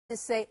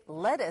Say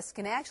lettuce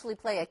can actually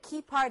play a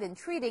key part in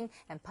treating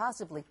and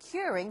possibly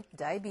curing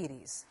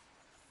diabetes.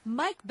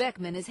 Mike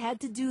Beckman has had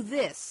to do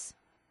this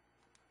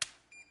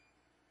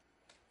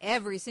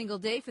every single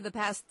day for the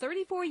past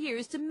 34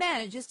 years to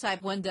manage his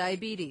type 1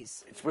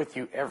 diabetes. It's with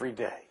you every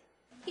day.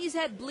 He's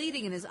had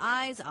bleeding in his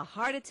eyes, a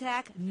heart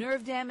attack,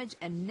 nerve damage,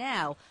 and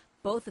now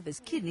both of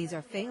his kidneys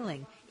are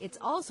failing. It's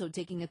also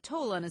taking a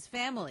toll on his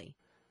family.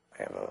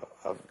 I have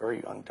a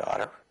very young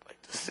daughter. I'd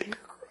like to see her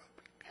grow up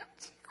and have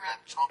some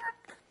grandchildren.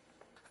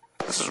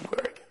 This is where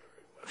I get very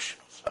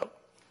emotional,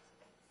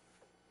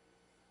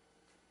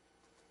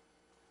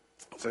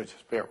 so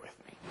just bear with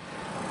me.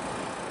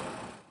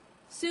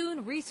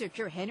 Soon,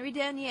 researcher Henry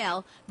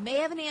Daniell may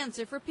have an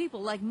answer for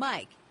people like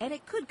Mike, and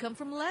it could come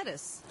from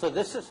lettuce. So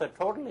this is a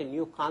totally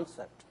new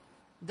concept.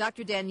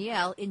 Dr.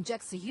 Daniell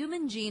injects a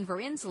human gene for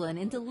insulin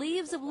into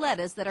leaves of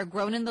lettuce that are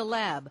grown in the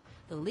lab.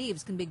 The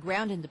leaves can be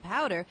ground into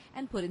powder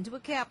and put into a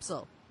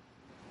capsule.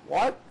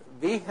 What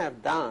we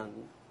have done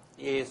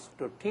is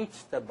to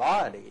teach the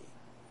body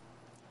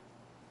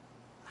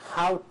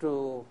how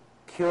to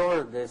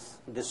cure this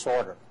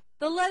disorder.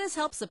 The lettuce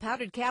helps the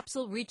powdered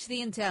capsule reach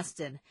the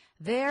intestine.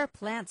 There,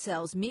 plant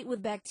cells meet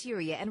with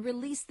bacteria and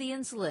release the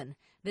insulin.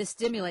 This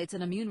stimulates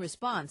an immune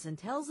response and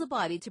tells the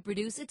body to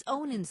produce its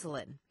own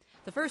insulin.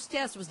 The first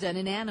test was done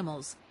in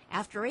animals.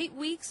 After 8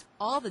 weeks,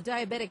 all the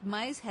diabetic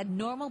mice had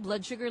normal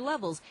blood sugar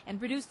levels and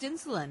produced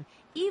insulin,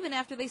 even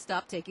after they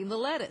stopped taking the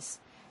lettuce.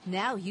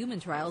 Now human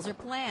trials are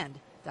planned.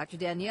 Dr.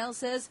 Daniell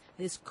says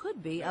this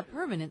could be a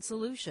permanent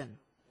solution.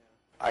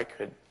 I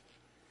could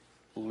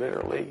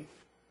literally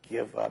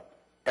give up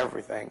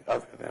everything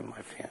other than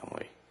my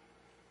family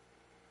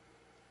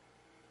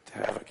to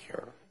have a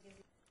cure.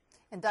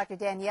 And Dr.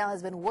 Daniell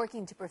has been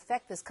working to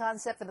perfect this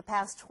concept for the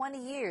past 20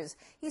 years.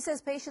 He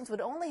says patients would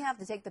only have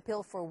to take the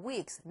pill for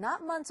weeks,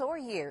 not months or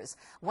years.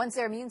 Once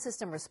their immune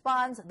system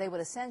responds, they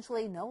would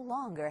essentially no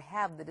longer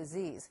have the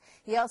disease.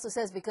 He also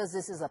says because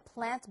this is a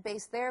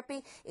plant-based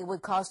therapy, it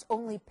would cost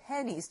only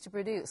pennies to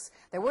produce.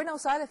 There were no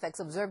side effects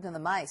observed in the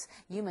mice.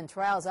 Human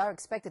trials are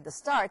expected to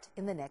start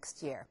in the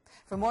next year.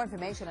 For more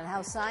information on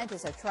how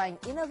scientists are trying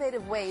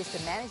innovative ways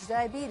to manage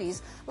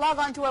diabetes, log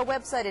on to our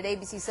website at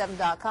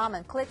abc7.com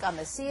and click on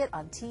the See It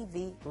on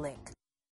TV link.